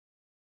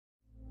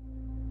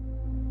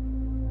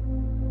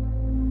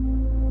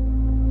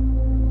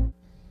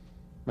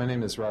My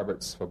name is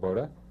Robert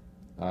Svovoda.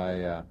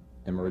 I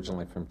am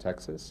originally from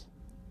Texas.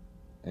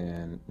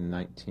 In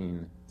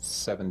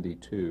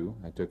 1972,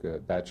 I took a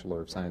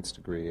Bachelor of Science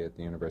degree at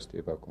the University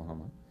of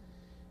Oklahoma.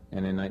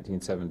 And in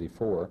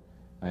 1974,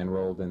 I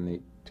enrolled in the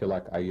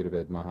Tilak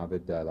Ayurved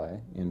Mahavidyalaya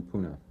in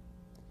Pune.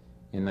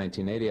 In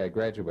 1980, I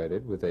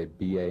graduated with a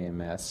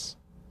BA/MS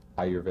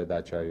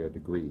Ayurvedacharya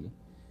degree.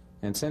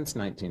 And since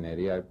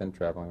 1980, I've been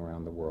traveling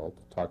around the world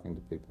talking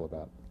to people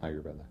about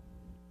Ayurveda.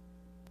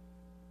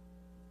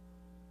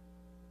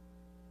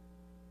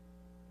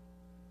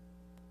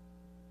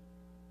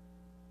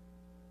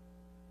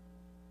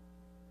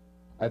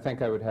 I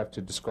think I would have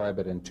to describe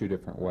it in two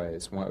different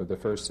ways. The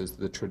first is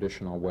the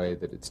traditional way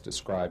that it's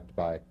described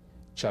by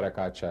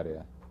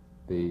Charakacharya,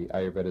 the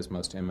Ayurveda's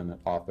most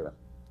eminent author.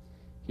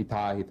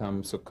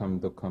 Hitahitam sukham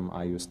dukham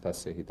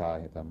ayustasya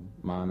hitahitam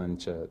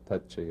manancha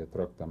tatcha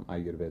yatroktam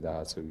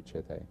ayurveda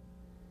suyuchete.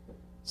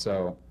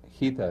 So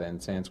hita in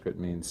Sanskrit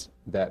means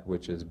that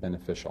which is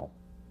beneficial.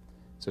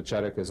 So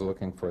Charaka is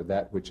looking for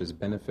that which is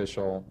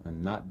beneficial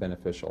and not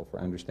beneficial, for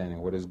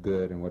understanding what is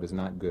good and what is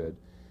not good,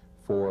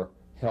 for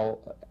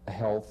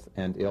health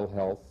and ill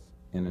health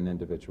in an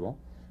individual,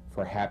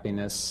 for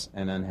happiness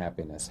and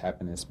unhappiness,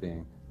 happiness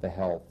being the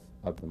health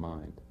of the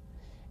mind,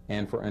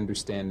 and for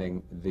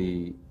understanding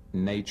the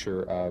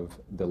nature of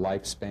the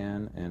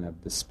lifespan and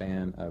of the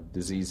span of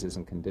diseases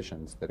and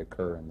conditions that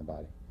occur in the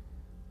body.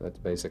 That's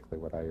basically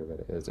what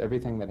Ayurveda is.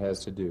 Everything that has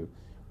to do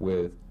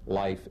with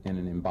life in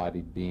an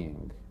embodied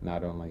being,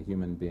 not only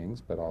human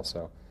beings, but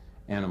also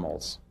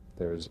animals.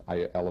 There's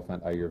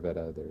elephant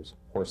Ayurveda, there's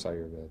horse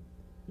Ayurveda.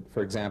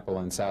 For example,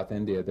 in South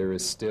India, there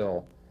is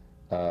still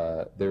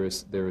a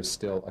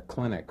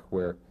clinic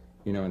where,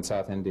 in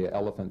South India,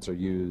 elephants are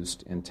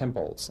used in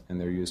temples,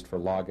 and they're used for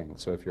logging.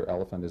 So if your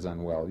elephant is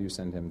unwell, you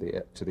send him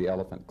to the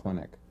elephant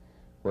clinic,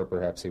 where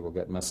perhaps he will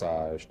get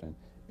massaged and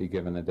be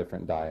given a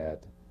different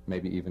diet,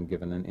 maybe even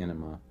given an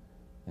enema.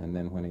 And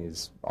then when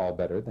he's all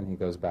better, then he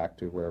goes back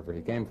to wherever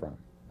he came from.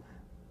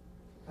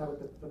 How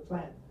about the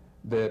plant?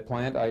 The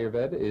plant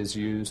Ayurveda is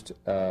used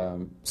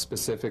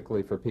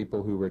specifically for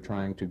people who are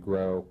trying to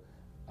grow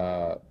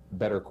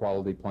better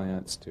quality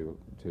plants, to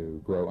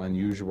grow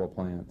unusual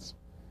plants.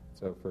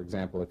 So, for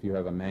example, if you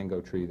have a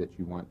mango tree that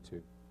you want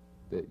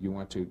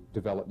to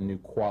develop new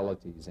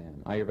qualities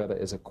in, Ayurveda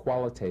is a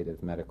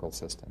qualitative medical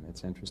system.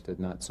 It's interested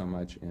not so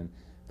much in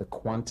the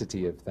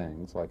quantity of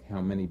things, like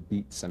how many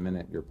beats a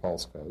minute your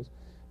pulse goes,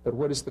 but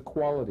what is the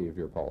quality of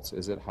your pulse?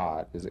 Is it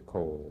hot? Is it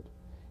cold?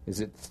 Is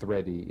it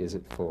thready? Is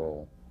it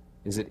full?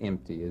 Is it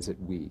empty? Is it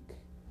weak?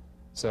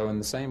 So in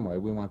the same way,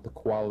 we want the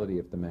quality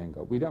of the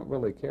mango. We don't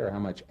really care how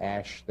much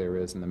ash there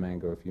is in the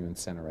mango if you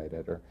incinerate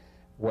it, or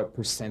what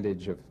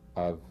percentage of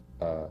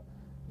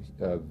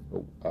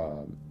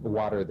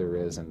water there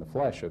is in the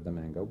flesh of the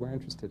mango. We're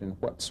interested in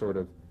what sort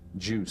of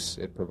juice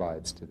it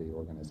provides to the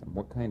organism,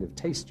 what kind of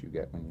taste you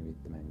get when you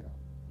eat the mango.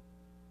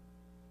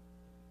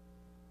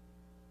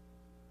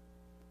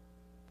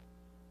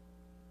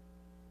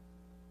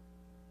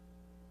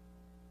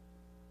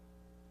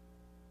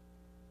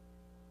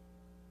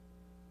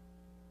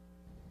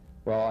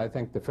 Well, I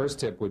think the first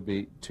tip would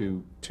be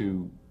to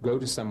go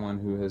to someone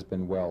who has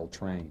been well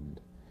trained.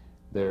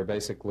 There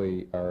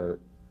basically are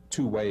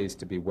two ways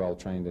to be well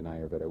trained in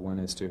Ayurveda. One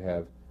is to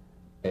have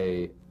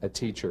a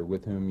teacher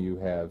with whom you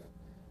have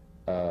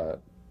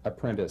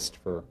apprenticed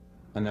for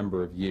a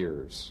number of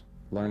years.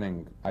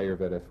 Learning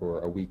Ayurveda for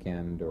a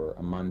weekend or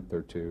a month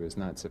or two is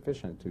not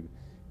sufficient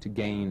to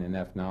gain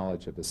enough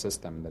knowledge of a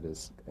system that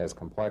is as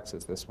complex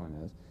as this one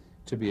is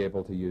to be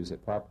able to use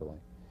it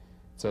properly.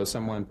 So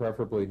someone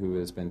preferably who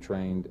has been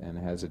trained and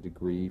has a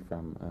degree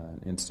from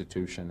an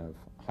institution of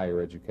higher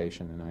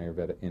education in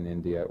Ayurveda in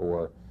India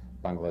or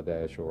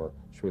Bangladesh or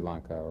Sri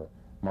Lanka or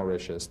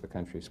Mauritius, the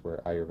countries where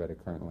Ayurveda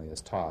currently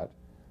is taught,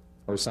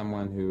 or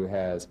someone who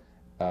has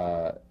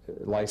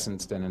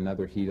licensed in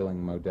another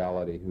healing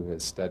modality who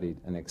has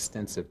studied an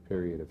extensive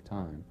period of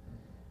time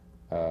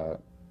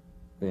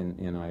in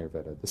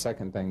Ayurveda. The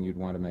second thing you'd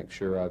want to make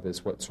sure of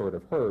is what sort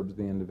of herbs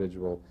the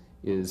individual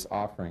is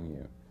offering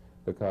you,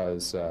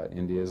 because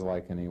India is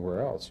like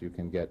anywhere else. You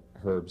can get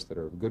herbs that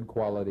are of good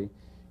quality.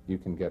 You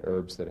can get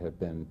herbs that have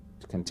been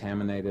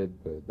contaminated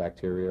with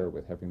bacteria or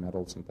with heavy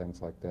metals and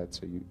things like that.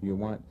 So you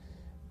want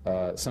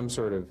some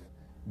sort of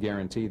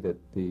guarantee that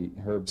the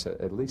herbs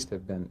at least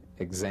have been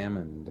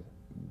examined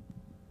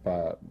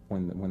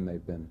when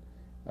they've been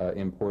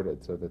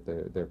imported, so that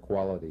their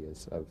quality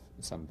is of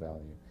some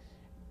value.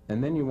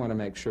 And then you want to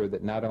make sure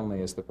that not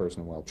only is the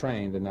person well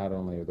trained and not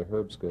only are the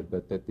herbs good,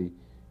 but that the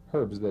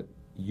herbs that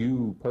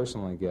you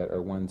personally get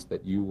are ones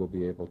that you will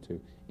be able to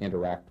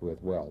interact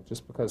with well.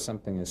 Just because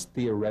something is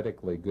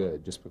theoretically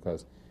good, just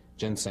because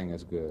ginseng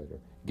is good, or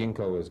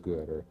ginkgo is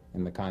good, or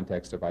in the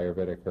context of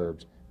Ayurvedic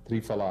herbs,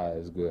 triphala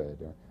is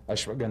good, or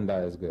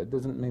ashwagandha is good,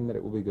 doesn't mean that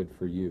it will be good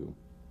for you.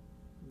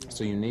 Yeah.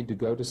 So you need to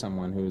go to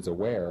someone who is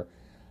aware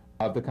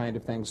of the kind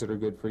of things that are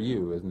good for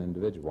you as an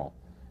individual,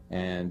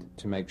 and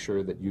to make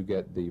sure that you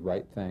get the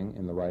right thing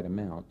in the right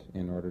amount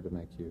in order to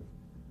make you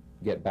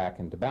get back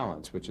into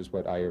balance, which is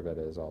what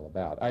Ayurveda is all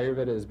about.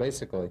 Ayurveda is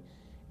basically,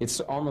 it's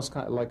almost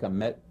kind of like a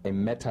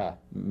meta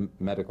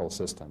medical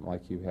system,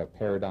 like you have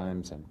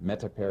paradigms and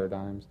meta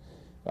paradigms.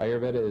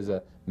 Ayurveda is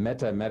a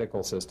meta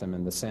medical system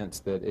in the sense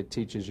that it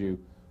teaches you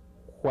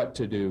what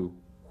to do,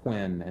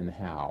 when, and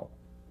how.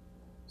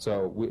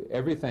 So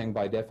everything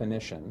by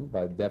definition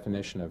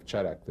of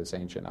Charak, this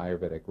ancient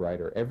Ayurvedic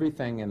writer,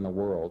 everything in the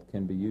world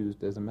can be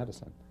used as a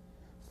medicine.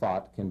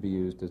 Thought can be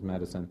used as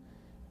medicine.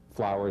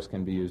 Flowers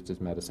can be used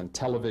as medicine.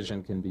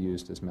 Television can be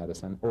used as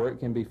medicine. Or it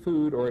can be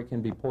food, or it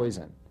can be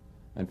poison.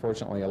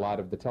 Unfortunately, a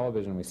lot of the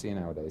television we see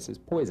nowadays is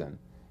poison.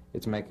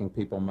 It's making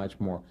people much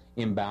more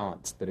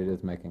imbalanced than it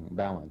is making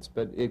balance.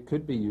 But it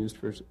could be used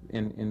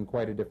in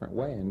quite a different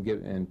way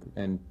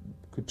and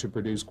to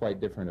produce quite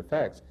different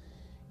effects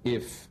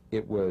if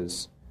it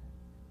was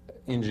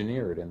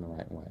engineered in the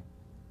right way.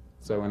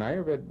 So in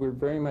Ayurveda, we're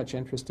very much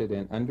interested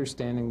in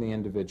understanding the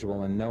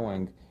individual and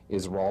knowing,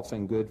 is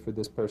Rolfing good for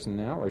this person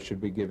now, or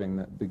should we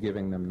be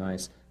giving them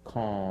nice,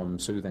 calm,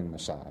 soothing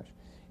massage?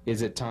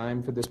 Is it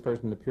time for this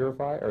person to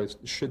purify, or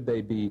should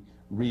they be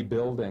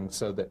rebuilding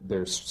so that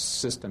their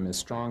system is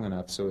strong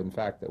enough so, in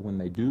fact, that when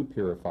they do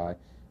purify,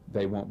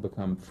 they won't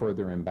become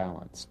further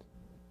imbalanced?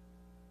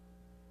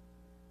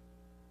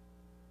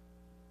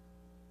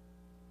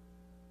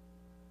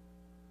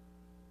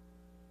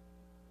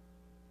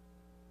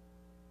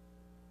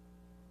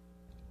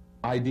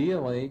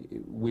 Ideally,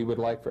 we would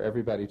like for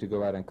everybody to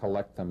go out and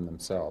collect them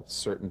themselves.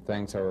 Certain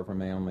things, however,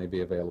 may only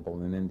be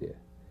available in India.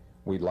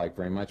 We'd like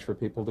very much for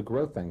people to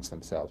grow things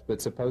themselves.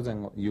 But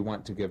supposing you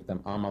want to give them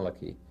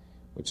amalaki,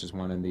 which is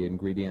one of the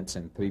ingredients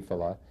in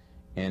Triphala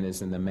and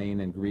is in the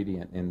main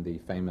ingredient in the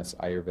famous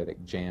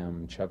Ayurvedic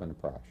jam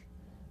Chyavanprash.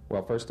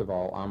 Well, first of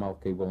all,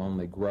 amalaki will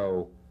only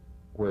grow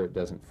where it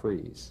doesn't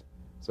freeze.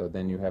 So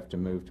then you have to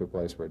move to a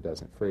place where it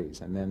doesn't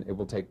freeze. And then it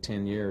will take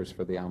 10 years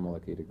for the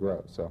amalaki to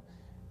grow. So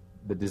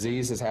the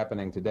disease is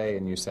happening today,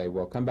 and you say,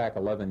 well, come back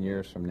 11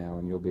 years from now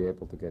and you'll be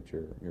able to get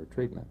your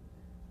treatment.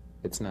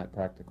 It's not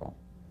practical.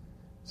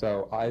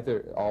 So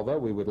although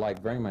we would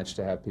like very much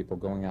to have people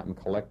going out and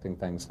collecting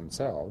things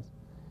themselves,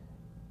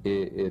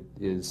 it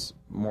is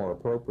more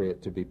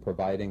appropriate to be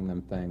providing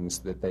them things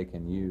that they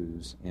can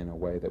use in a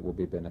way that will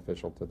be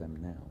beneficial to them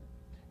now.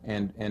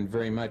 And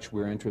very much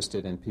we're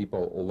interested in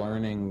people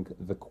learning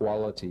the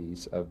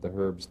qualities of the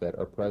herbs that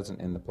are present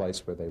in the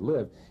place where they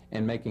live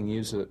and making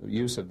use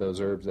of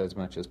those herbs as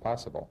much as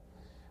possible.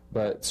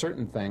 But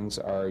certain things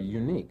are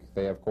unique.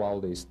 They have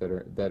qualities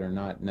that are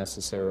not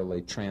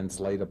necessarily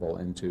translatable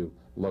into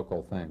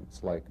local things,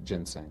 like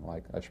ginseng,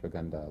 like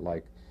ashwagandha,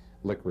 like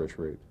licorice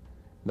root.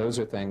 Those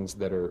are things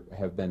that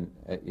have been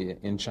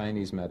in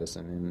Chinese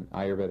medicine, in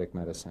Ayurvedic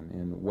medicine,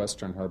 in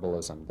Western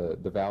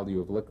herbalism. The value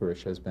of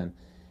licorice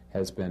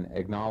has been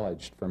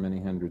acknowledged for many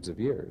hundreds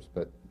of years,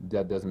 but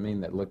that doesn't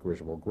mean that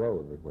licorice will grow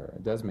everywhere.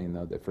 It does mean,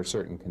 though, that for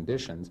certain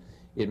conditions,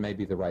 it may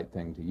be the right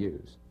thing to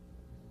use.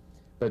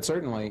 But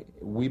certainly,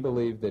 we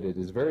believe that it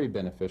is very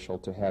beneficial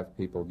to have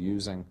people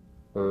using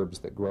herbs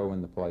that grow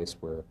in the place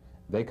where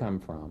they come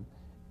from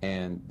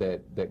and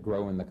that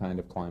grow in the kind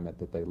of climate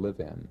that they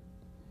live in.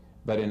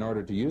 But in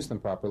order to use them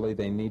properly,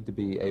 they need to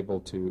be able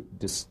to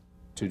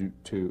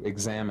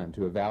examine,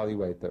 to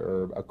evaluate the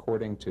herb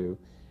according to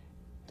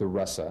the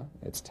rasa,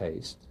 its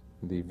taste,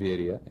 the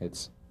virya,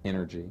 its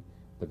energy,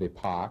 the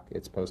vipak,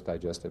 its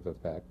post-digestive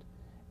effect,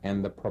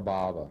 and the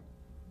prabhava,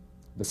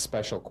 the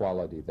special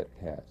quality that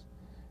it has.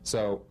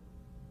 So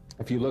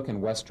if you look in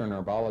Western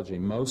herbology,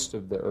 most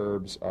of the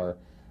herbs are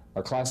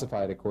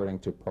classified according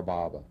to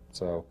prabhava.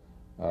 So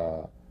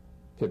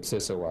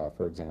Pipsissewa,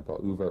 for example,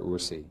 Uva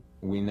ursi,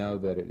 we know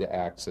that it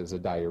acts as a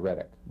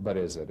diuretic. But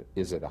is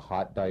it a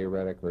hot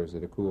diuretic or is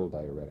it a cool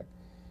diuretic?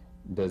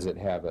 Does it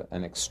have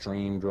an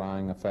extreme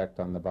drying effect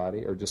on the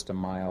body or just a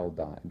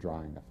mild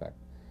drying effect?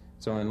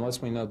 So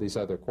unless we know these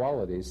other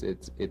qualities,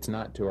 it's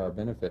not to our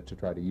benefit to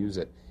try to use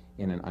it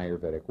in an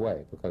Ayurvedic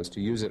way, because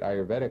to use it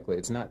Ayurvedically,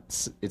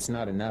 it's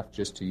not enough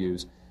just to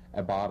use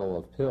a bottle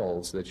of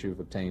pills that you've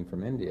obtained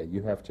from India.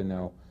 You have to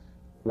know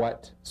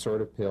what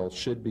sort of pill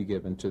should be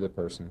given to the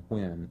person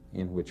when,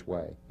 in which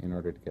way, in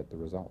order to get the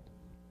result.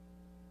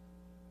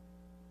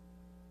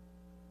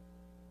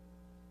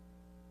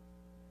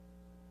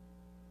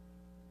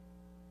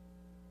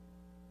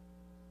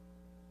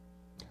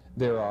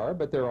 There are,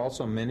 but there are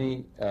also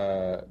many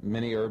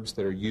herbs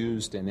that are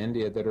used in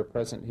India that are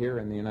present here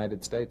in the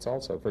United States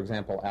also. For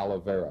example, aloe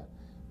vera.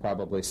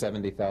 Probably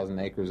 70,000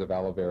 acres of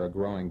aloe vera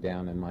growing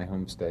down in my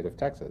home state of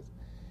Texas.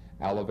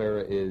 Aloe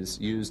vera is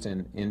used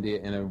in India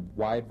in a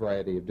wide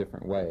variety of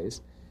different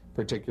ways,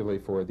 particularly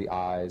for the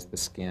eyes, the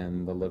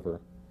skin, the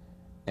liver.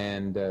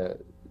 And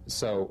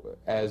so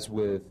as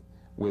with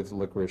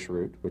licorice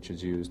root, which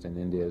is used in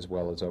India as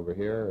well as over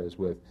here, as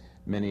with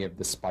many of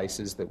the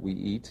spices that we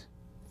eat,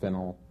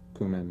 fennel,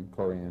 cumin,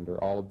 coriander,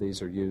 all of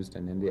these are used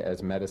in India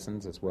as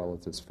medicines as well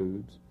as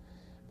foods.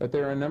 But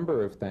there are a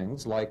number of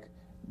things like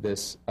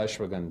this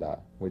ashwagandha,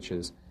 which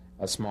is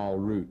a small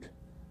root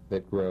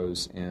that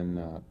grows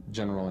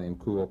generally in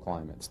cool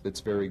climates,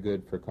 that's very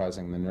good for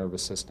causing the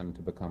nervous system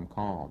to become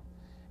calm.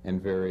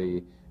 and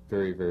very,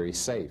 very, very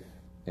safe.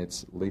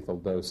 Its lethal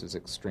dose is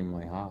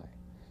extremely high.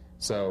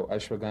 So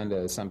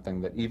ashwagandha is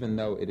something that, even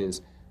though it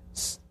is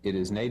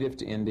native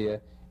to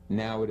India,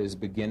 now it is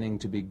beginning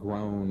to be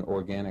grown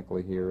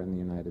organically here in the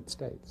United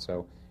States.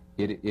 So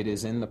it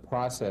is in the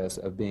process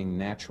of being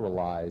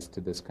naturalized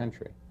to this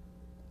country.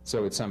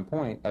 So at some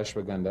point,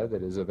 ashwagandha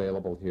that is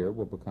available here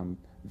will become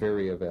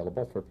very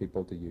available for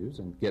people to use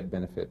and get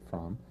benefit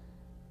from,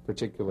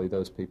 particularly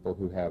those people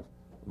who have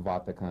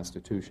vata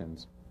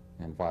constitutions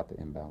and vata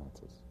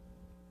imbalances.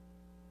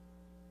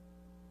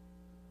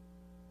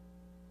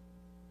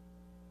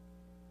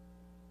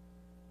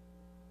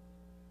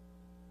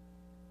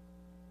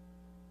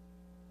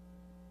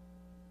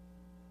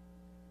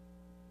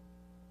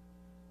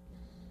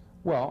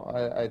 Well,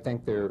 I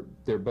think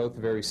they're both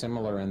very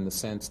similar in the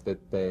sense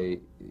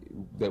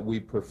that we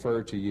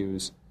prefer to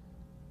use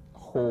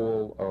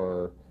whole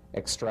or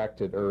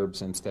extracted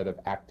herbs instead of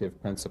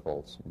active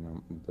principles. You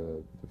know,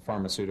 the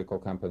pharmaceutical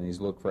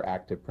companies look for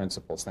active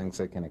principles, things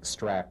they can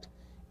extract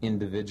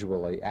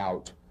individually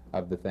out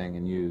of the thing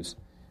and use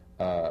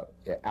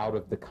out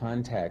of the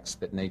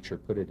context that nature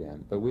put it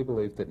in. But we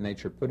believe that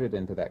nature put it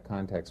into that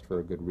context for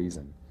a good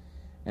reason.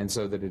 And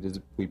so that it is,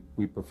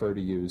 we prefer to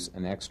use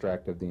an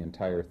extract of the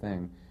entire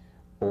thing,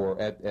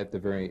 or at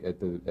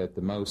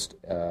the most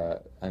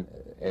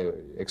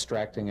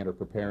extracting it or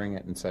preparing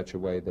it in such a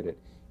way that it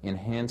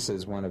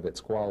enhances one of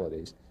its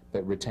qualities,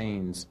 but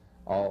retains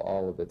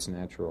all of its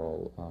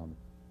natural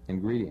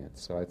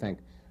ingredients. So I think,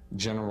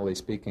 generally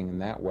speaking, in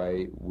that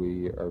way,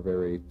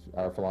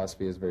 our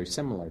philosophy is very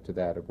similar to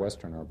that of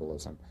Western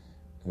herbalism,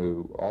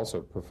 who also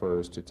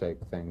prefers to take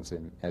things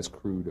in as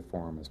crude a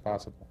form as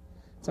possible.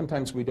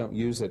 Sometimes we don't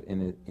use it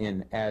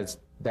in as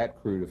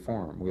that crude a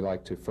form. We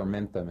like to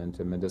ferment them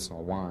into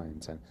medicinal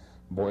wines and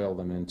boil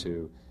them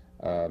into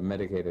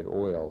medicated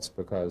oils,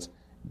 because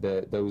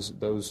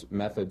those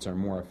methods are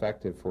more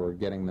effective for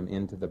getting them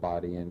into the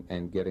body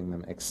and getting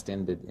them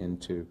extended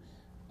into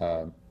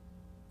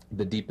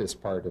the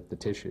deepest part of the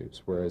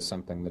tissues, whereas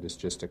something that is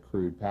just a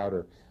crude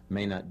powder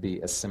may not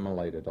be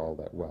assimilated all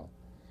that well.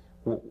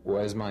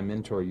 As my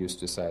mentor used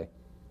to say,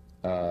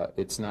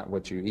 it's not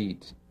what you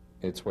eat,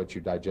 it's what you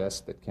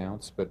digest that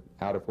counts, but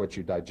out of what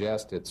you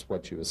digest, it's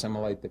what you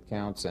assimilate that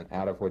counts, and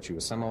out of what you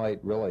assimilate,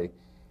 really,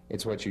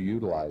 it's what you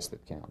utilize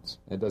that counts.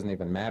 It doesn't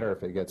even matter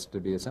if it gets to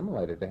be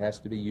assimilated. It has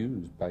to be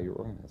used by your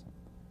organism.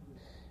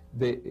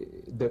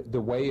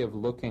 The way of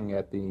looking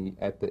at the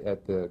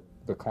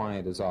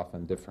client is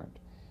often different.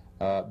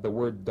 The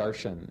word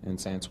darshan in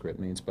Sanskrit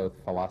means both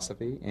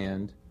philosophy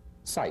and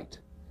sight.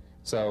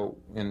 So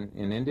in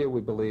India,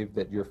 we believe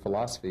that your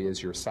philosophy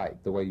is your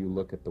sight, the way you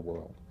look at the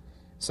world.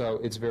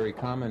 So it's very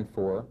common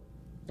for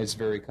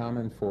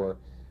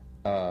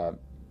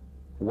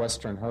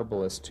Western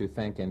herbalists to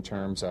think in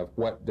terms of,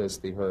 what does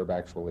the herb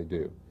actually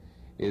do?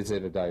 Is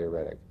it a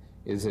diuretic?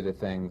 Is it a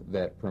thing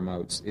that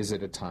promotes, is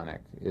it a tonic?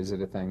 Is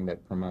it a thing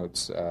that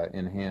promotes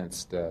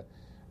enhanced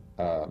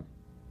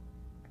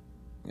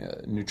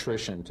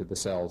nutrition to the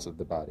cells of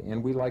the body?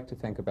 And we like to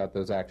think about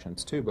those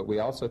actions too, but we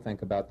also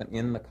think about them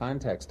in the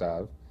context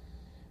of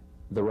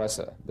the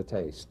rasa, the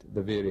taste,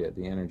 the virya,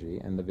 the energy,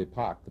 and the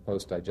vipak, the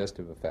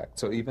post-digestive effect.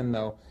 So even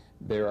though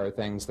there are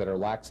things that are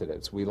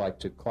laxatives, we like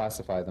to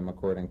classify them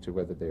according to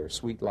whether they are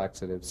sweet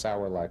laxatives,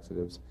 sour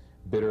laxatives,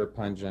 bitter,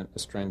 pungent,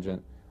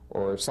 astringent,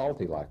 or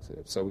salty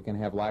laxatives. So we can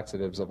have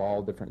laxatives of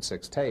all different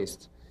 6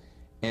 tastes.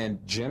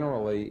 And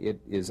generally it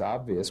is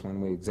obvious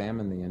when we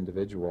examine the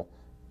individual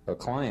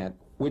client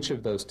which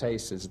of those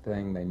tastes is the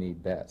thing they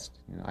need best.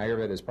 You know,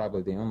 Ayurveda is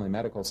probably the only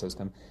medical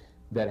system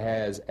that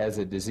has as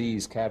a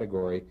disease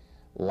category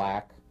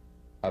lack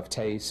of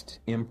taste,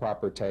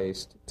 improper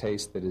taste,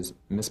 taste that is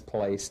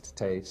misplaced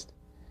taste.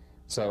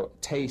 So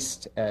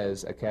taste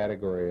as a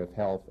category of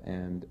health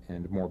and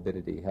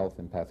morbidity, health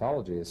and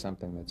pathology, is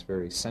something that's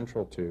very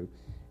central to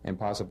and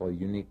possibly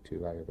unique to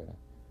Ayurveda.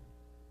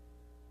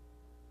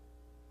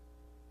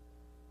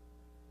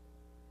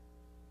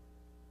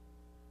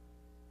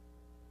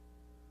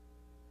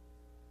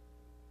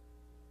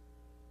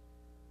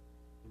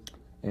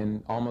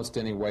 In almost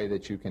any way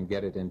that you can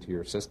get it into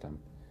your system.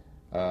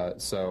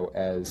 So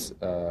as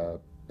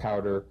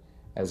powder,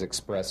 as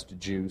expressed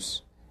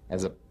juice,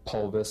 as a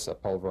pulvis, a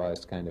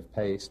pulverized kind of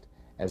paste,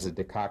 as a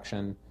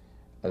decoction,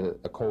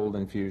 a cold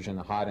infusion,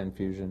 a hot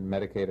infusion,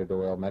 medicated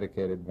oil,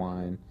 medicated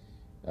wine,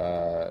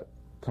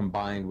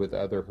 combined with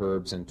other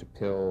herbs into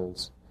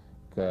pills,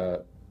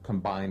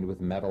 combined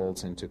with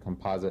metals into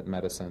composite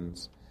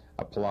medicines,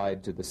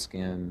 applied to the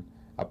skin,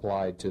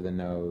 applied to the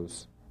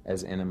nose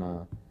as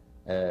enema,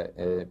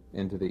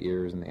 into the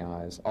ears and the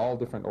eyes, all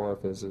different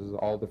orifices,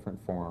 all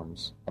different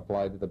forms,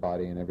 applied to the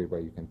body in every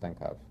way you can think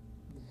of.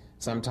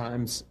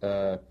 Sometimes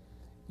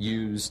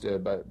used,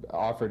 but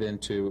offered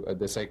into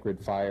the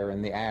sacred fire,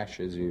 and the ash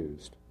is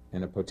used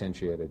in a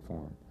potentiated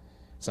form.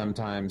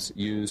 Sometimes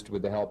used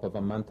with the help of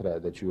a mantra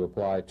that you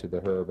apply to the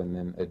herb and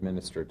then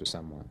administer to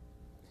someone.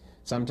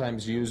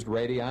 Sometimes used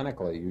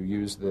radionically.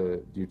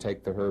 You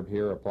take the herb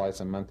here, apply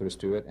some mantras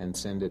to it, and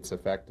send its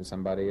effect to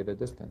somebody at a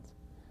distance.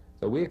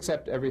 So we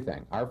accept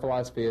everything. Our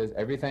philosophy is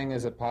everything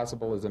is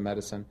possible as a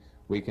medicine.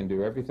 We can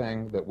do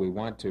everything that we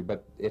want to,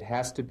 but it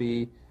has to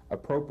be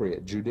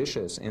appropriate,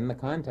 judicious, in the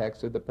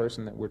context of the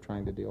person that we're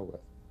trying to deal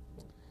with.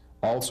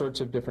 All sorts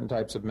of different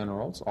types of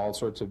minerals, all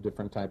sorts of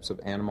different types of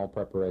animal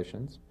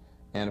preparations,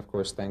 and of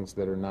course things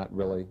that are not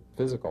really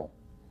physical.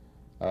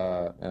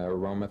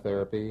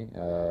 Aromatherapy,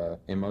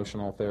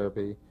 emotional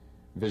therapy,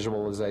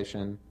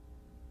 visualization,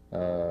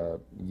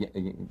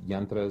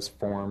 yantras,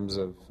 forms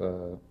of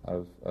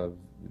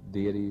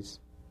deities,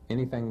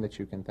 anything that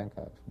you can think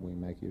of, we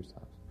make use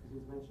of.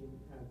 You mentioned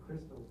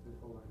crystals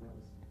before, and that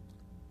was...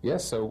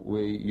 Yes, so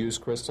we use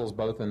crystals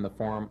both in the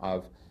form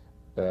of,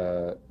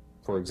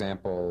 for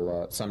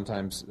example,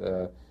 sometimes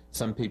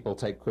some people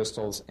take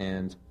crystals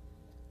and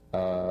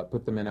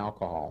put them in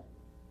alcohol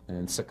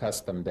and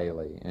succuss them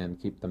daily and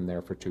keep them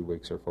there for 2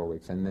 weeks or 4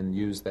 weeks, and then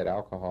use that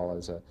alcohol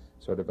as a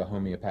sort of a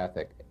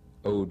homeopathic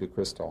eau de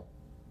crystal,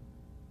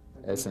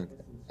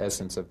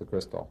 essence of the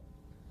crystal.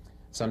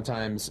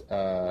 Sometimes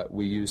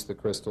we use the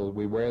crystal,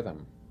 we wear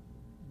them,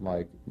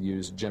 like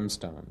use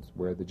gemstones,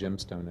 wear the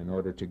gemstone in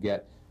order to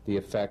get the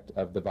effect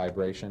of the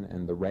vibration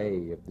and the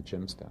ray of the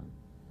gemstone.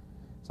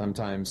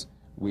 Sometimes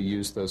we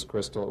use those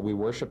crystals, we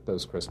worship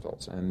those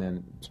crystals, and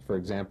then, for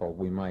example,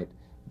 we might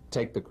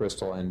take the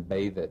crystal and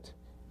bathe it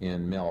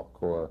in milk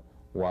or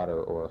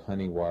water or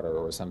honey water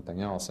or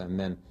something else, and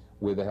then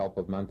with the help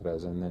of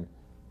mantras, and then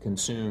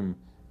consume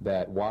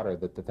that water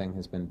that the thing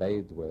has been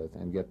bathed with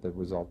and get the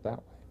result that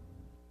way.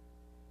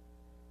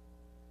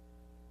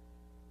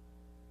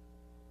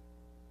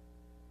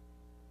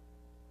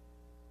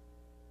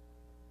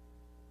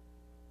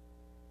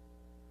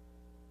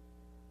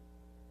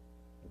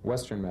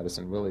 Western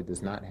medicine really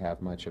does not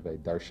have much of a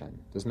darshan,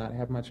 does not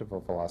have much of a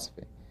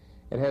philosophy.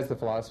 It has the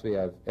philosophy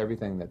of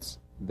everything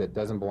that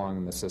doesn't belong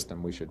in the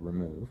system we should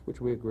remove,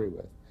 which we agree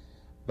with.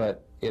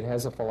 But it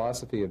has a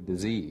philosophy of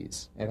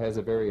disease. It has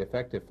a very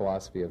effective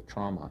philosophy of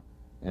trauma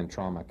and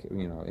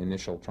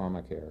initial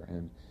trauma care,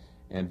 and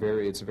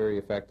it's very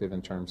effective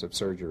in terms of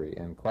surgery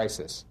and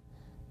crisis.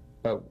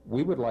 But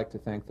we would like to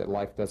think that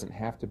life doesn't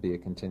have to be a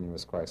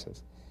continuous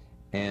crisis.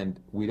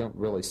 And we don't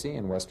really see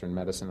in Western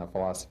medicine a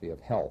philosophy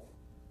of health.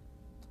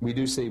 We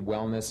do see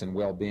wellness and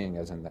well-being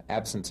as in the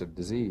absence of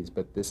disease,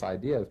 but this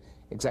idea of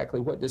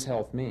exactly what does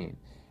health mean,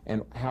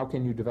 and how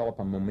can you develop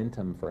a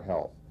momentum for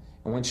health?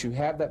 And once you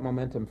have that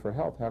momentum for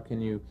health, how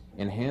can you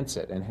enhance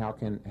it, and how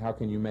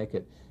can you make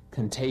it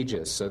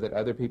contagious so that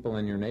other people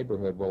in your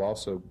neighborhood will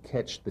also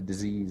catch the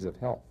disease of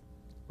health,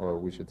 or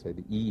we should say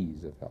the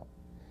ease of health?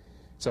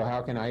 So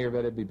how can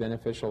Ayurveda be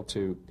beneficial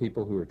to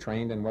people who are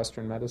trained in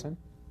Western medicine?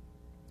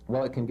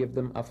 Well, it can give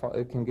them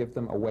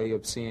a way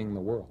of seeing the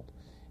world.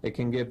 It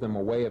can give them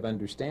a way of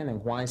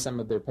understanding why some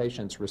of their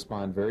patients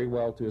respond very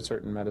well to a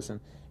certain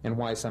medicine and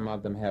why some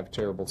of them have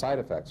terrible side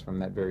effects from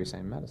that very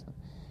same medicine.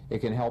 It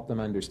can help them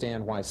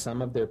understand why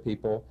some of their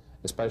people,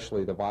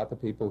 especially the Vata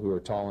people who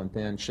are tall and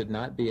thin, should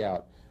not be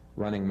out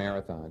running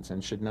marathons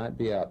and should not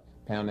be out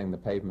pounding the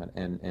pavement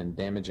and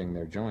damaging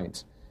their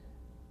joints.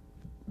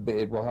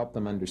 It will help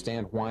them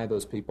understand why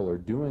those people are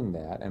doing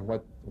that and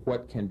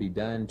what can be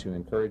done to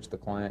encourage the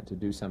client to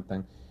do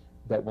something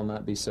that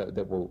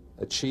will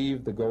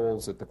achieve the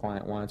goals that the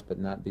client wants but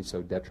not be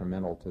so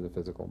detrimental to the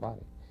physical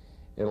body.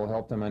 It'll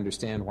help them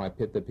understand why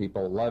Pitta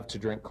people love to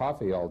drink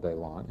coffee all day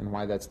long and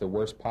why that's the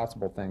worst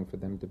possible thing for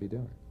them to be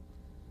doing.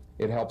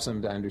 It helps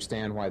them to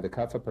understand why the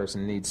Kapha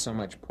person needs so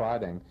much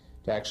prodding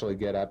to actually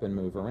get up and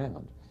move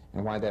around,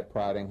 and why that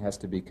prodding has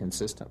to be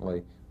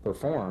consistently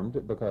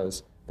performed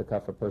because the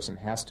Kapha person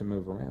has to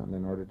move around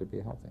in order to be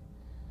healthy.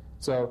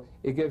 So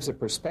it gives a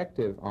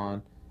perspective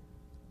on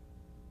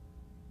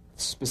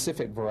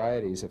specific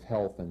varieties of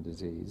health and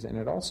disease, and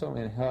it also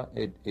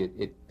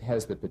it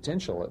has the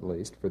potential, at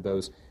least for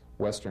those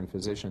Western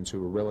physicians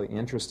who are really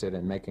interested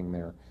in making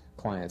their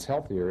clients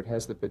healthier, it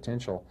has the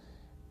potential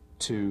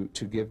to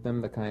give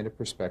them the kind of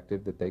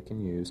perspective that they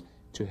can use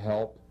to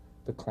help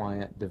the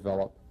client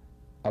develop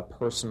a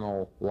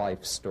personal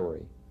life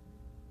story.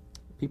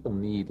 People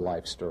need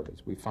life stories.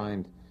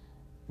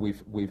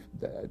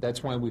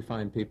 That's why we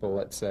find people,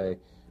 let's say,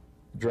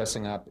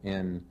 dressing up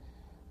in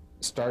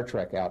Star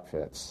Trek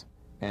outfits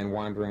and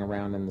wandering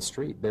around in the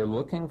street. They're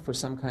looking for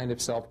some kind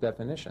of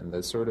self-definition.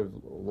 The sort of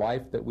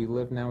life that we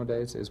live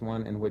nowadays is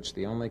one in which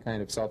the only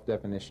kind of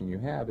self-definition you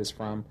have is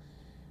from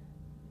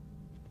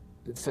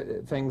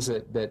things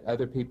that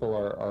other people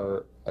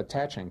are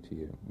attaching to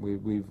you.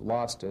 We've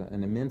lost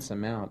an immense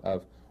amount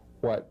of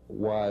what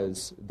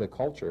was the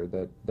culture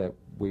that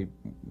we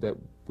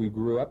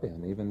grew up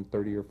in even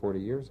 30 or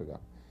 40 years ago.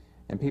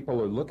 And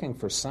people are looking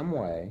for some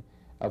way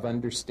of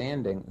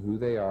understanding who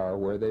they are,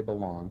 where they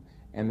belong,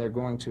 and they're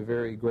going to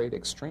very great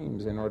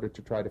extremes in order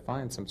to try to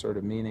find some sort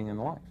of meaning in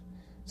life.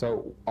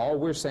 So all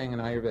we're saying in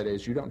Ayurveda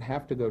is you don't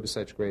have to go to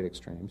such great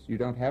extremes. You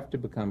don't have to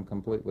become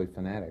completely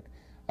fanatic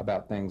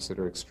about things that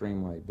are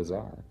extremely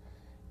bizarre.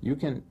 You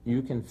can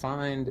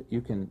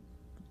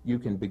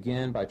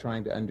begin by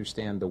trying to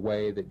understand the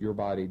way that your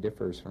body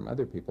differs from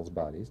other people's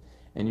bodies,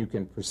 and you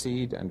can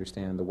proceed to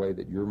understand the way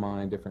that your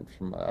mind differs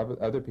from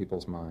other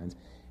people's minds,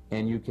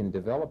 And you can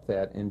develop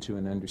that into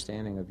an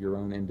understanding of your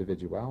own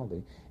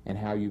individuality and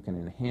how you can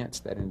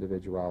enhance that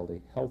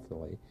individuality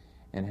healthily,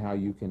 and how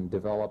you can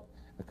develop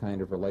a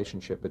kind of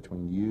relationship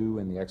between you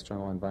and the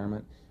external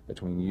environment,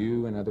 between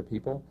you and other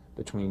people,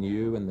 between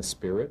you and the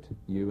spirit,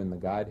 you and the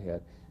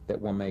Godhead, that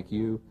will make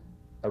you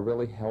a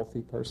really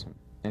healthy person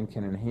and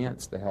can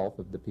enhance the health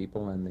of the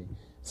people and the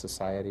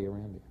society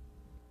around you.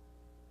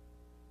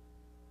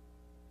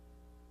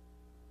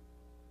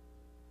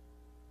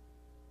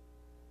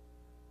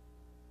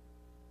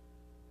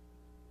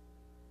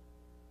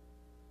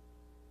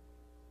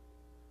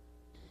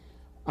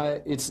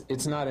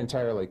 It's not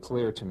entirely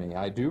clear to me.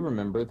 I do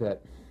remember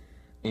that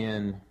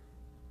in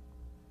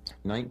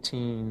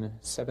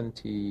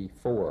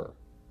 1974,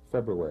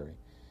 February,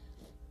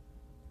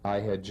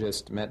 I had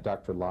just met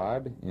Dr.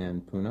 Lad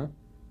in Pune.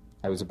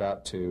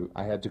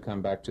 I had to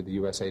come back to the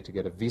USA to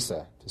get a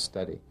visa to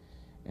study.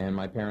 And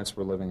my parents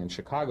were living in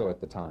Chicago at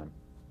the time.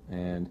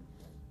 And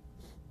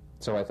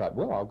so I thought,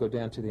 well, I'll go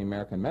down to the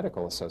American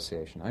Medical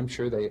Association. I'm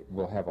sure they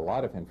will have a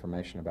lot of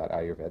information about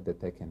Ayurveda that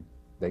they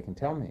can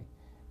tell me.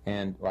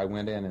 And I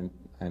went in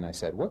and I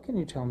said, what can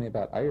you tell me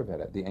about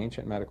Ayurveda, the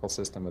ancient medical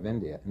system of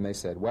India? And they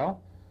said,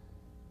 well,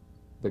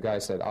 the guy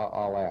said,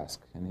 I'll ask.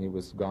 And he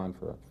was gone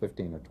for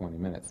 15 or 20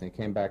 minutes. And he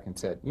came back and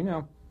said,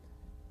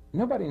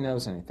 nobody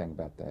knows anything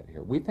about that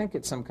here. We think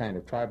it's some kind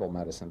of tribal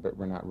medicine, but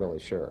we're not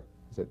really sure.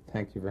 I said,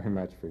 thank you very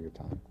much for your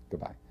time.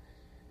 Goodbye.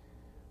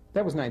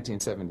 That was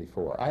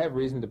 1974. I have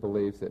reason to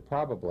believe that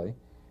probably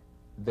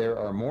there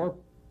are more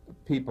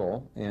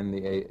people in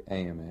the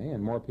AMA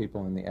and more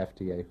people in the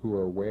FDA who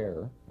are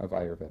aware of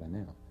Ayurveda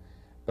now.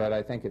 But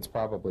I think it's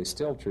probably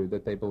still true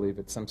that they believe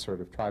it's some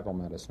sort of tribal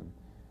medicine,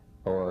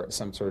 or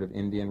some sort of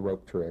Indian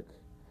rope trick,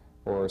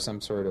 or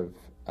some sort of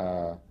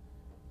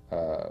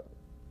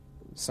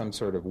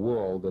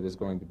wool that is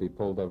going to be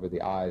pulled over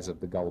the eyes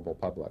of the gullible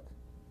public.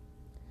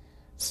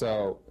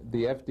 So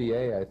the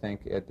FDA, I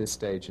think, at this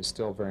stage is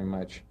still very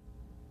much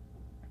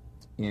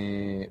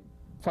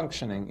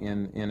functioning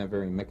in a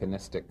very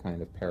mechanistic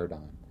kind of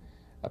paradigm,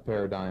 a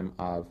paradigm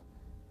of,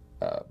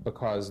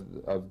 because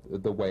of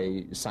the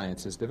way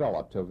science has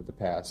developed over the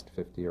past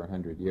 50 or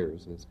 100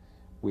 years, is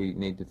we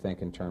need to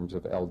think in terms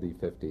of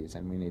LD50s,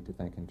 and we need to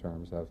think in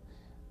terms of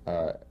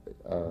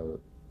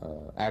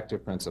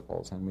active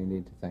principles, and we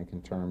need to think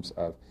in terms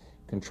of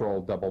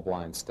controlled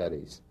double-blind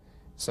studies.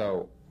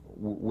 So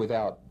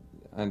without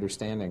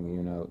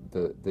understanding,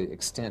 the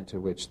extent to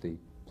which the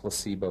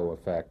placebo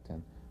effect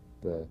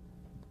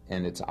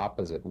and its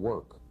opposite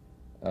work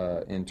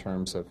in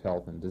terms of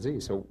health and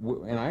disease. So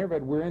in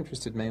Ayurveda, we're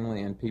interested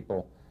mainly in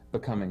people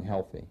becoming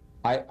healthy.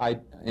 I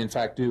in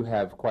fact, do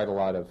have quite a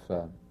lot of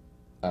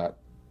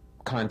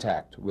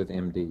contact with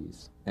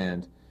MDs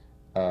and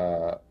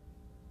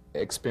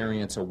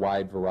experience a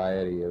wide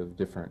variety of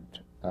different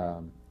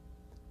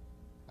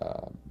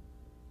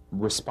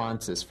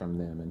responses from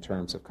them in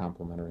terms of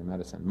complementary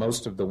medicine.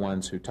 Most of the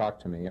ones who talk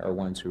to me are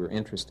ones who are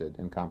interested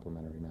in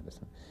complementary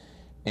medicine.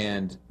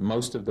 And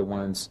most of the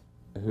ones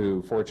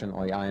who,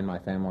 fortunately, I and my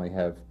family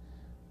have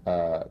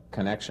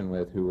connection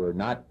with, who are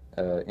not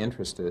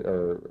interested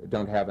or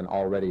don't have an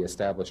already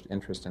established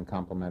interest in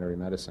complementary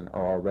medicine,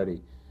 are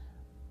already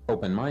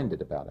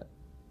open-minded about it.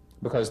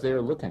 Because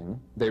they're looking,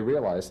 they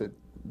realize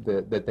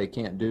that they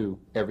can't do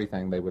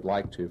everything they would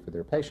like to for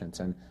their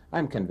patients. And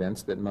I'm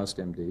convinced that most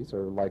MDs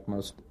are like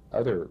most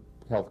other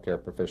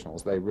healthcare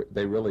professionals.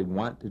 They really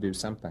want to do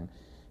something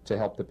to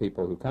help the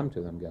people who come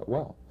to them get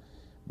well.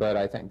 But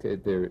I think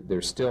that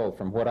they're still,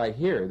 from what I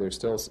hear, they're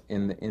still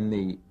in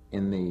the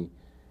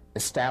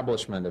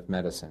establishment of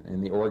medicine,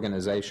 in the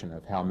organization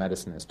of how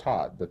medicine is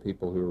taught, the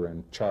people who are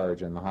in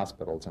charge in the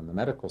hospitals and the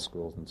medical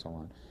schools and so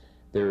on.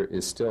 There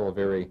is still a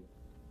very,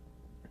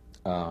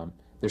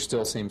 there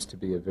still seems to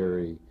be a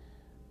very,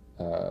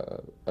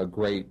 a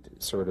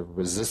great sort of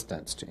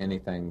resistance to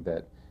anything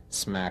that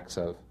smacks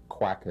of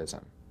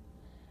quackism.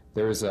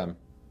 There is a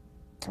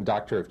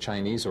doctor of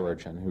Chinese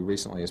origin who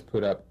recently has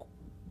put up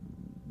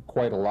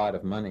quite a lot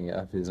of money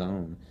of his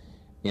own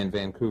in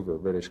Vancouver,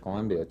 British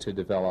Columbia, to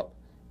develop,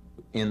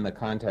 in the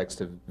context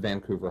of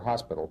Vancouver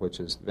Hospital, which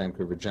is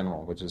Vancouver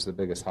General, which is the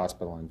biggest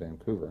hospital in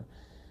Vancouver,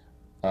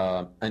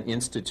 an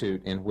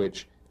institute in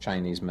which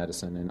Chinese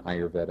medicine and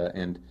Ayurveda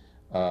and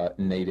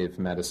native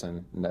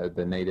medicine,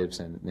 the natives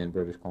in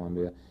British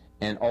Columbia,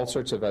 and all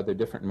sorts of other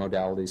different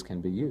modalities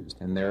can be used.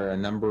 And there are a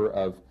number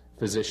of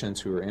physicians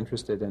who are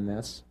interested in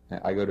this.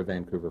 I go to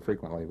Vancouver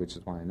frequently, which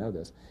is why I know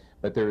this.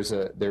 But there is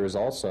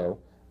also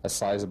a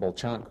sizable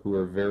chunk who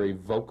are very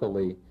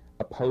vocally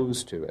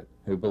opposed to it,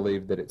 who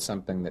believe that it's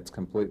something that's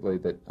completely,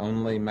 that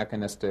only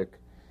mechanistic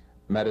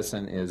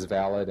medicine is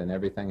valid and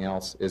everything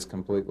else is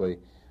completely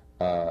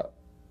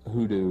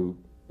hoodoo,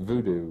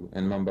 voodoo,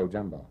 and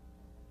mumbo-jumbo.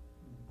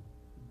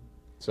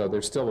 So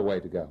there's still a way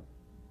to go.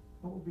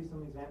 What would be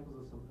some examples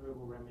of some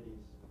herbal remedies?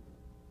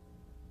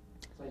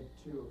 Say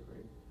 2 or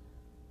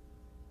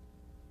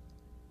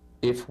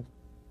 3.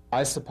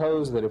 I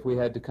suppose that if we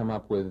had to come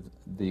up with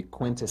the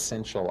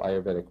quintessential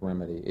Ayurvedic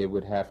remedy, it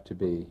would have to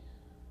be,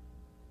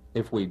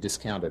 if we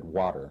discounted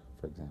water,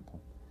 for example,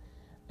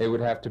 It would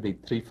have to be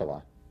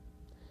triphala.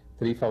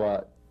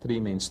 Triphala, tri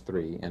means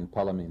three, and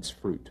phala means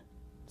fruit.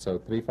 So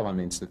triphala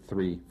means the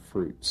three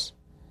fruits.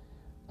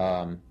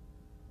 And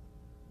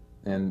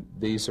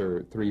these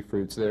are three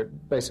fruits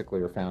that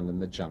basically are found in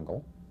the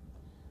jungle.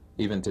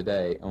 Even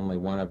today, only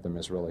one of them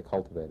is really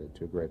cultivated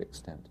to a great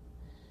extent.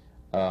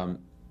 And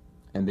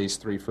these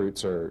three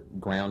fruits are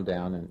ground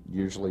down and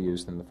usually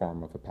used in the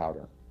form of a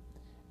powder.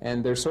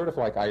 And they're sort of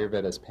like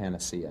Ayurveda's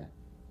panacea.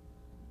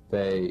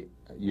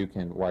 You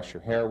can wash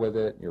your hair with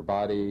it, your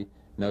body,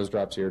 nose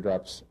drops, ear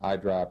drops, eye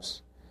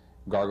drops,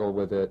 gargle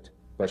with it,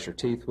 brush your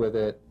teeth with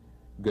it.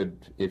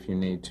 Good if you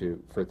need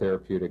to for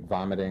therapeutic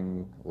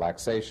vomiting,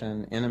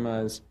 laxation,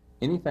 enemas,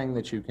 anything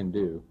that you can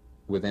do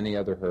with any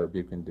other herb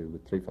you can do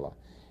with triphala.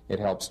 It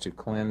helps to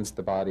cleanse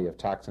the body of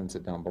toxins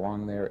that don't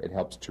belong there. It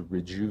helps to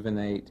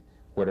rejuvenate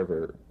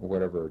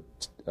whatever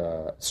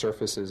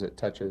surfaces it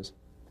touches,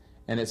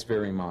 and it's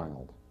very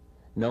mild.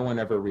 No one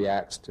ever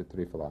reacts to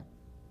triphala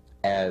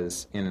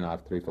as in and out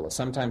of triphala.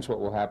 Sometimes what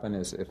will happen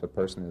is if a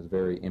person is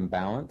very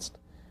imbalanced,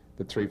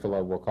 the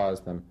triphala will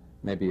cause them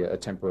maybe a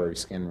temporary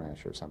skin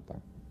rash or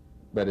something.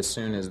 But as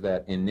soon as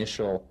that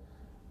initial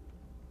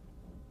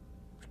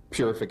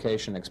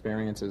purification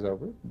experience is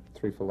over,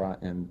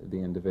 triphala and the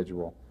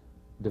individual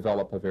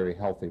develop a very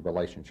healthy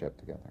relationship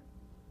together.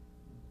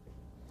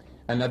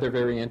 Another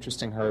very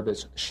interesting herb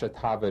is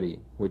shatavari,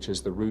 which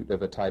is the root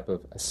of a type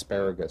of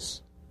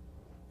asparagus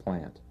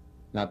plant.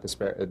 Not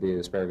the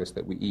asparagus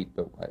that we eat,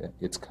 but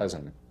its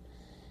cousin.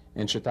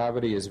 And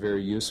shatavari is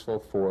very useful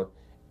for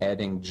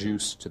adding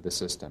juice to the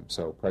system.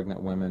 So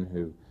pregnant women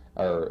who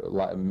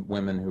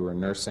are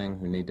nursing,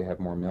 who need to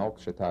have more milk,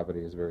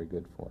 shatavari is very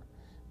good for.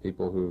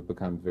 People who have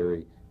become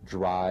very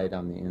dried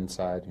on the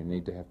inside, who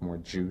need to have more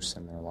juice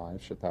in their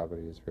lives,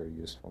 shatavari is very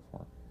useful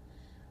for.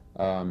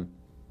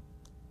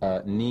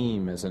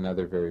 Neem is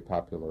another very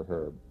popular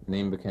herb.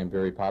 Neem became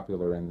very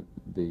popular in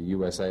the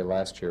USA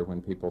last year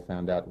when people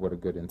found out what a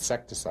good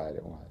insecticide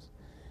it was.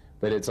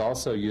 But it's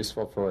also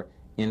useful for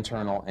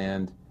internal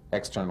and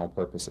external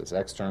purposes.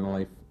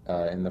 Externally,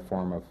 in the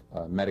form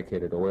of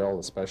medicated oil,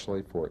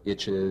 especially for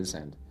itches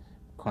and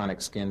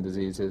chronic skin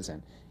diseases,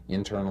 and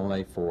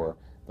internally for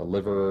the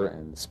liver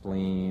and the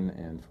spleen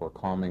and for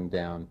calming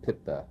down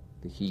pitta,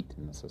 the heat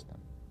in the system.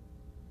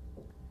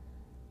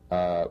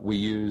 We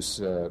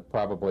use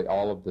probably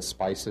all of the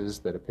spices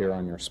that appear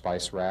on your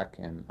spice rack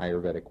in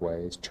Ayurvedic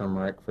ways.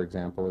 Turmeric, for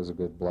example, is a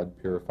good blood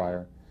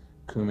purifier.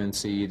 Cumin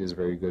seed is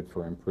very good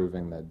for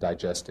improving the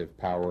digestive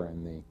power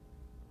in the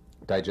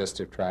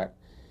digestive tract.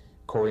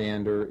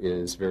 Coriander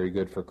is very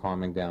good for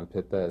calming down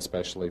pitta,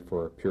 especially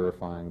for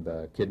purifying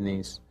the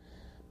kidneys.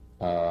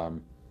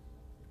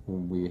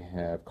 We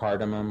have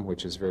cardamom,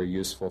 which is very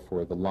useful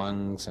for the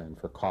lungs and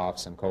for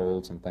coughs and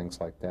colds and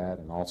things like that,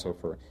 and also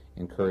for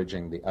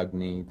encouraging the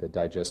agni, the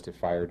digestive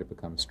fire, to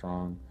become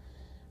strong.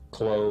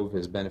 Clove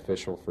is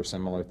beneficial for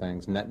similar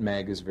things.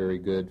 Nutmeg is very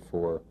good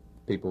for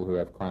people who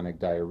have chronic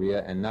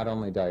diarrhea, and not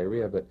only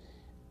diarrhea, but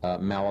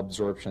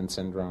malabsorption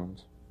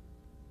syndromes.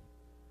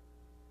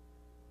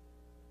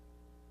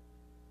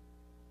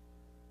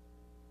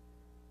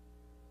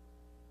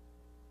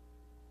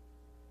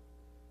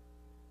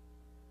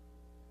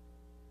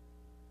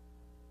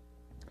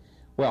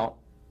 Well,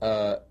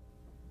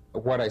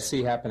 what I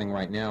see happening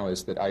right now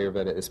is that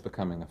Ayurveda is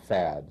becoming a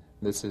fad.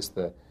 This is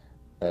the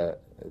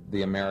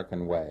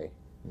American way,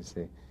 you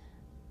see.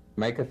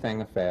 Make a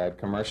thing a fad,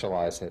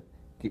 commercialize it,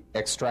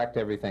 extract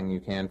everything you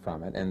can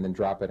from it, and then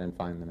drop it and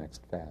find the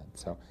next fad.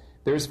 So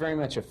there's very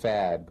much a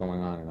fad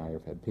going on in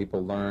Ayurveda.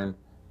 People learn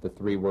the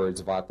three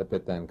words Vata,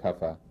 Pitta, and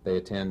Kapha. They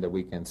attend a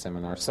weekend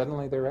seminar.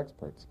 Suddenly they're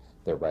experts.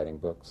 They're writing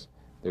books.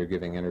 They're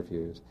giving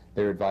interviews.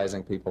 They're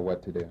advising people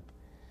what to do.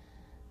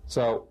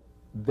 So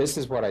this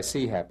is what I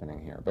see happening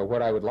here. But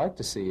what I would like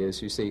to see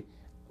is, you see,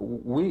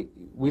 we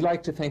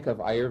like to think of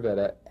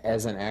Ayurveda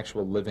as an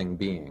actual living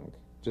being.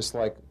 Just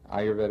like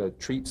Ayurveda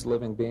treats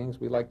living beings,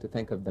 we like to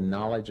think of the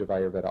knowledge of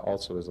Ayurveda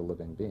also as a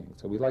living being.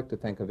 So we like to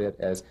think of it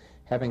as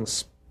having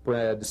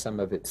spread some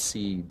of its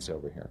seeds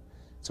over here.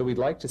 So we'd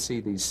like to see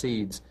these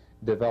seeds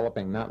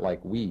developing not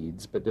like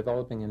weeds, but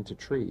developing into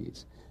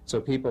trees. So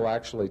people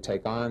actually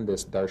take on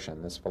this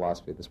darshan, this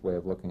philosophy, this way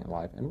of looking at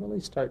life, and really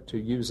start to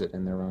use it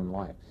in their own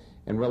life,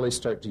 and really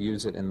start to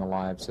use it in the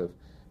lives of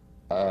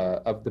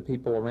the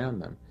people around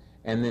them,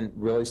 and then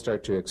really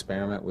start to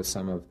experiment with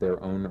some of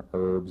their own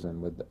herbs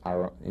and with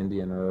our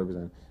Indian herbs,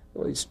 and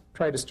really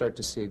try to start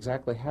to see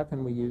exactly how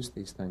can we use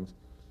these things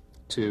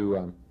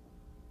to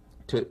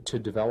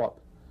develop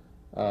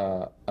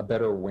a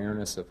better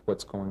awareness of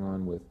what's going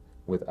on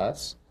with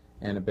us,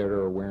 and a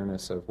better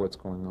awareness of what's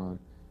going on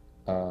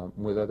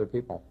with other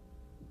people.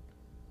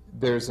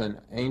 There's an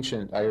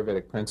ancient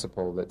Ayurvedic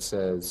principle that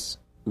says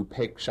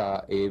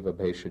upeksha eva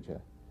bheshaja,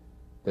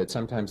 that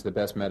sometimes the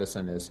best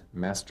medicine is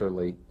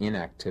masterly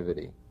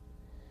inactivity.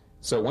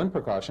 So one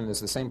precaution is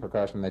the same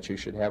precaution that you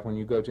should have when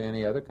you go to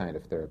any other kind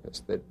of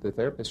therapist, that the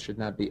therapist should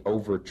not be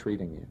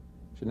over-treating you,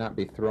 should not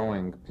be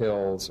throwing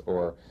pills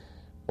or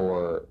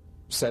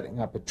setting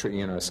up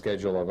a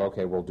schedule of,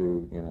 okay, we'll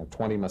do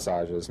 20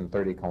 massages and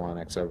 30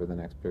 colonics over the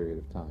next period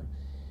of time.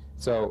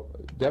 So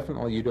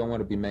definitely you don't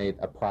want to be made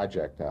a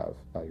project of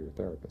by your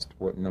therapist,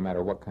 no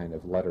matter what kind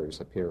of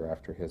letters appear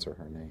after his or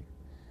her name.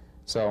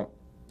 So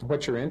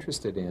what you're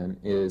interested in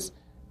is,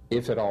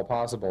 if at all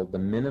possible, the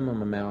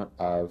minimum amount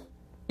of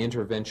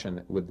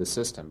intervention with the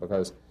system,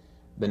 because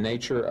the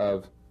nature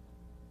of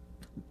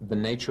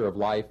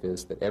life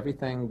is that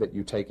everything that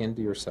you take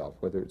into yourself,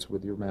 whether it's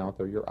with your mouth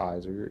or your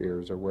eyes or your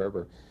ears or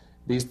wherever,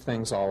 these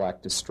things all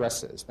act as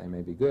stresses. They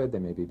may be good, they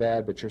may be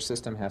bad, but your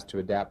system has to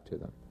adapt to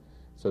them.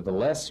 So the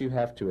less you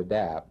have to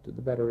adapt,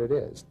 the better it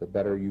is, the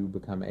better you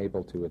become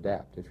able to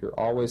adapt. If you're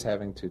always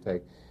having to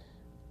take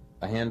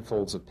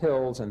handfuls of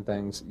pills and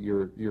things,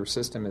 your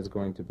system is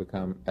going to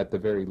become, at the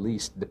very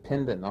least,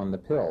 dependent on the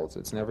pills.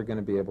 It's never going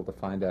to be able to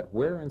find out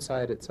where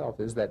inside itself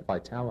is that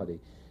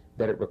vitality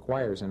that it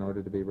requires in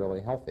order to be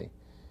really healthy.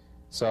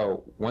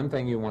 So one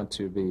thing you want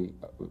to be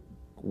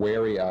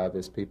wary of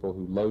is people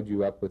who load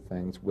you up with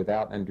things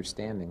without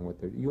understanding what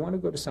they're... You want to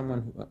go to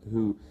someone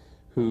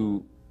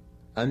who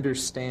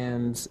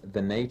understands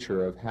the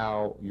nature of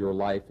how your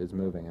life is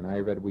moving. And I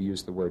read we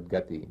use the word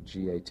gati,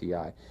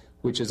 G-A-T-I,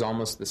 which is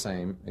almost the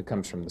same, it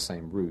comes from the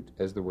same root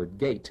as the word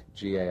gait,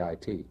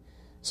 G-A-I-T.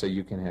 So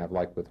you can have,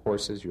 like with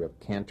horses, you have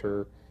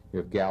canter, you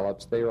have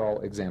gallops, they are all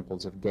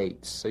examples of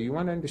gaits. So you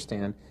want to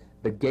understand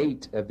the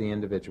gait of the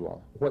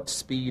individual. What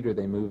speed are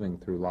they moving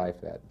through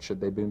life at?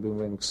 Should they be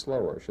moving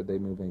slower? Should they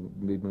be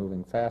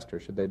moving faster?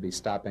 Should they be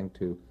stopping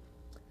to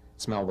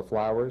smell the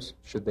flowers?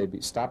 Should they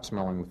stop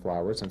smelling the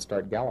flowers and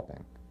start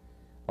galloping,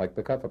 like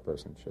the kapha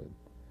person should?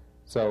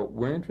 So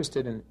we're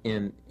interested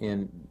in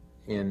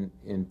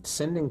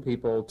sending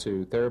people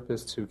to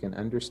therapists who can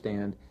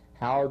understand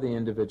how the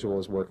individual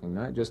is working,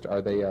 not just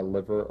are they a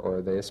liver or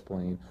are they a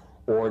spleen,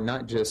 or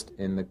not just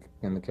in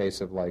the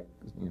case of, like,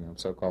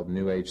 so-called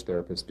New Age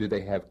therapists, do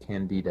they have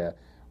candida,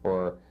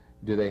 or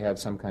do they have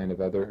some kind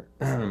of other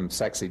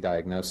sexy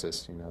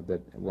diagnosis,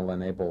 that will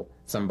enable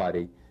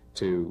somebody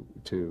to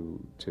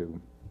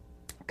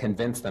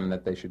convince them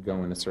that they should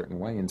go in a certain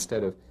way,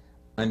 instead of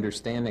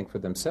understanding for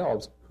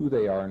themselves who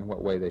they are and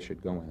what way they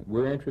should go in.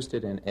 We're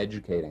interested in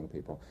educating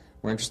people.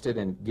 We're interested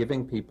in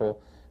giving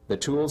people the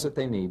tools that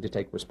they need to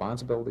take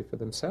responsibility for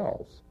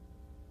themselves.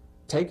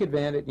 Take the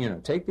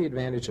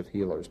advantage of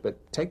healers,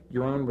 but take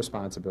your own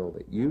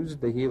responsibility. Use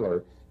the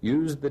healer,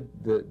 use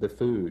the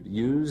food,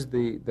 use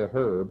the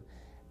herb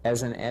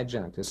as an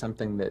adjunct, as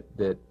something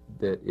that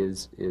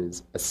is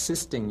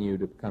assisting you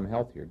to become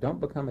healthier.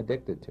 Don't become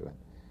addicted to it.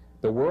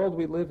 The world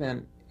we live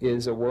in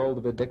is a world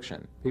of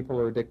addiction. People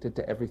are addicted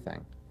to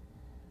everything.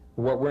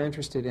 What we're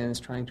interested in is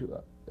trying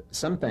to...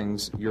 some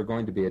things you're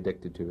going to be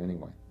addicted to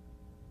anyway.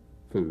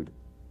 Food,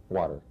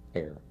 water,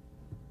 air.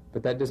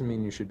 But that doesn't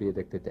mean you should be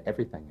addicted to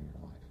everything in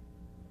your life.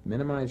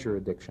 Minimize your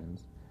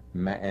addictions,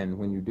 and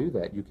when you do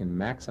that, you can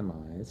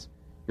maximize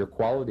your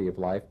quality of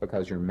life,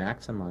 because you're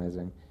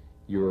maximizing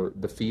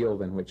the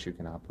field in which you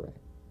can operate.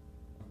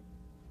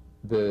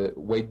 The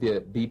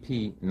Vaidya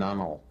B.P.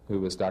 Nanal, who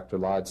was Dr.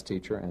 Laud's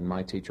teacher and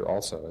my teacher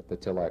also at the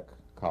Tilak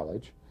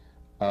College,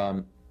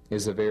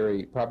 is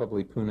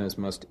probably Pune's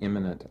most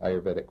eminent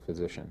Ayurvedic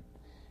physician.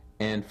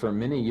 And for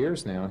many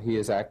years now, he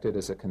has acted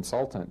as a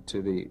consultant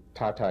to the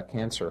Tata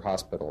Cancer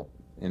Hospital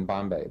in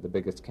Bombay, the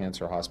biggest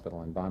cancer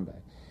hospital in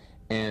Bombay.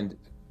 And,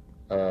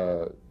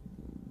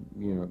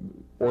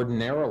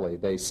 ordinarily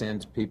they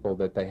send people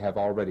that they have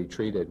already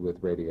treated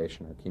with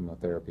radiation or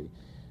chemotherapy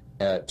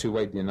to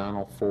Vaidya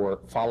Nanal for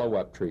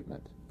follow-up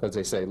treatment. Because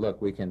they say,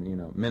 look, we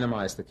can,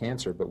 minimize the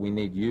cancer, but we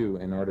need you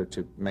in order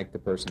to make the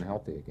person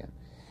healthy again.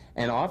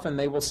 And often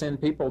they will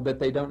send people that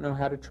they don't know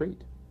how to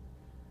treat.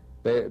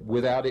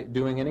 Without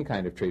doing any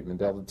kind of treatment,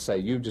 they'll say,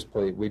 you just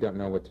please, we don't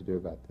know what to do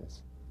about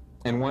this.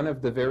 And one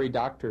of the very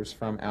doctors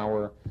from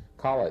our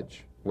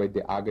college,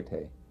 Vaidya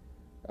Agate,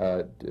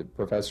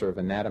 professor of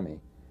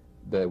anatomy,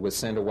 that was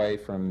sent away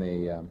from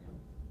the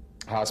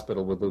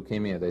hospital with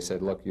leukemia, they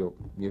said, look,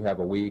 you have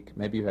a week,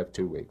 maybe you have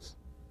 2 weeks.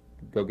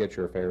 Go get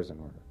your affairs in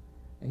order.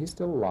 And he's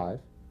still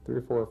alive. 3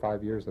 or 4 or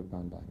 5 years have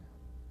gone by now.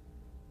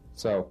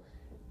 So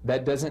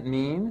that doesn't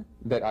mean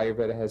that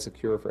Ayurveda has a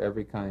cure for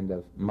every kind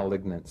of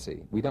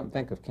malignancy. We don't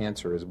think of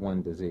cancer as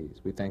one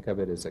disease. We think of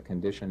it as a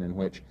condition in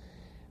which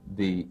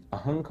the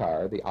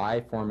ahankar, the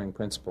I-forming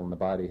principle in the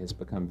body, has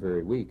become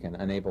very weak and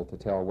unable to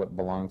tell what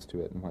belongs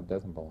to it and what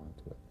doesn't belong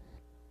to it.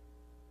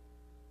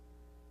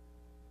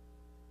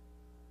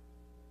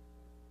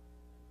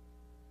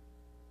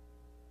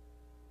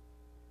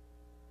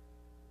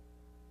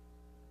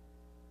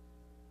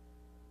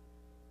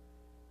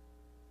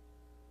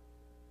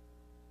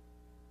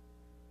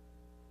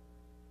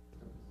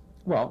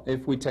 Well,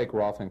 if we take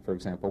Rolfing, for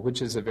example,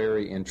 which is a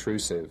very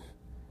intrusive,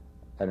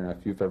 I don't know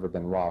if you've ever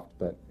been Rolfed,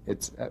 but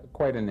it's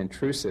quite an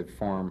intrusive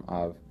form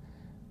of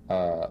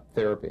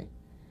therapy.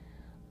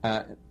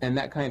 And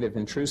that kind of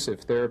intrusive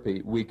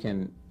therapy, we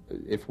can,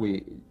 if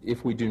we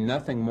do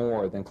nothing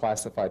more than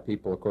classify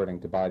people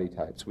according to body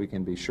types, we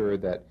can be sure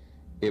that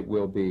it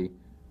will be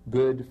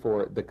good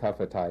for the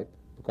kapha type,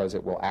 because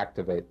it will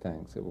activate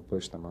things, it will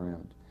push them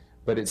around.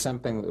 But it's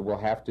something that will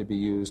have to be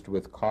used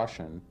with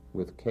caution,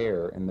 with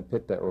care, in the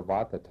Pitta or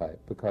Vata type,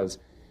 because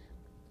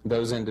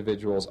those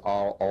individuals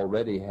all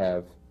already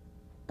have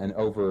an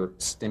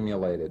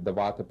overstimulated. The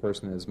Vata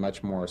person is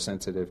much more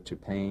sensitive to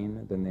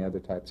pain than the other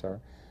types are.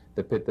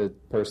 The Pitta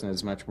person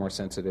is much more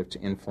sensitive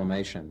to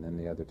inflammation than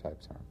the other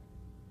types are.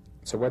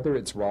 So whether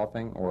it's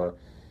Rolfing or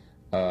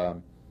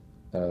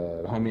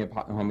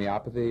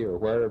homeopathy or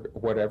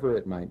whatever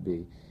it might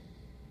be,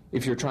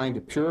 if you're trying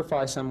to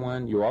purify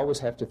someone, you always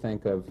have to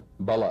think of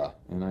bala.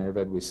 In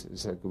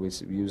Ayurveda, we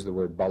use the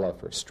word bala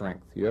for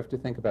strength. You have to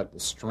think about the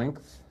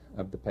strength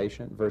of the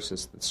patient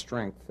versus the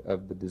strength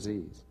of the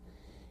disease.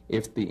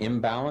 If the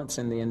imbalance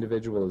in the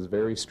individual is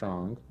very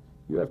strong,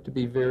 you have to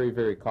be very,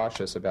 very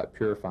cautious about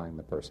purifying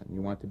the person.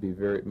 You want to be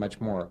you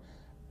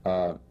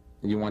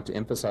want to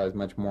emphasize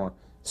much more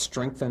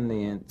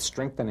strengthening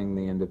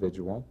the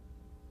individual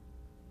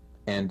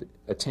and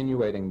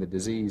attenuating the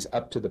disease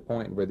up to the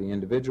point where the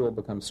individual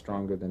becomes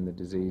stronger than the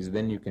disease.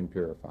 Then you can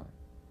purify.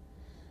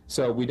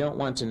 So we don't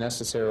want to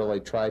necessarily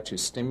try to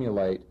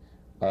stimulate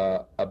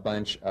a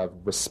bunch of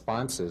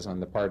responses on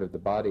the part of the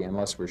body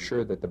unless we're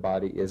sure that the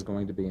body is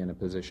going to be in a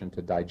position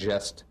to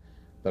digest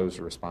those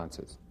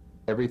responses.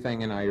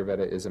 Everything in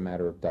Ayurveda is a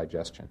matter of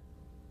digestion.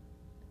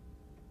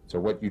 So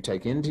what you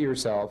take into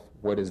yourself,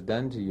 what is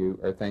done to you,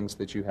 are things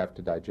that you have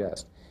to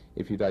digest.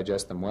 If you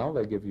digest them well,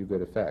 they give you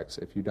good effects.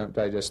 If you don't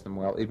digest them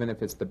well, even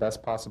if it's the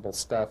best possible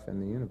stuff in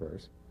the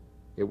universe,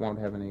 it won't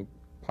have any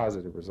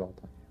positive result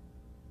on you.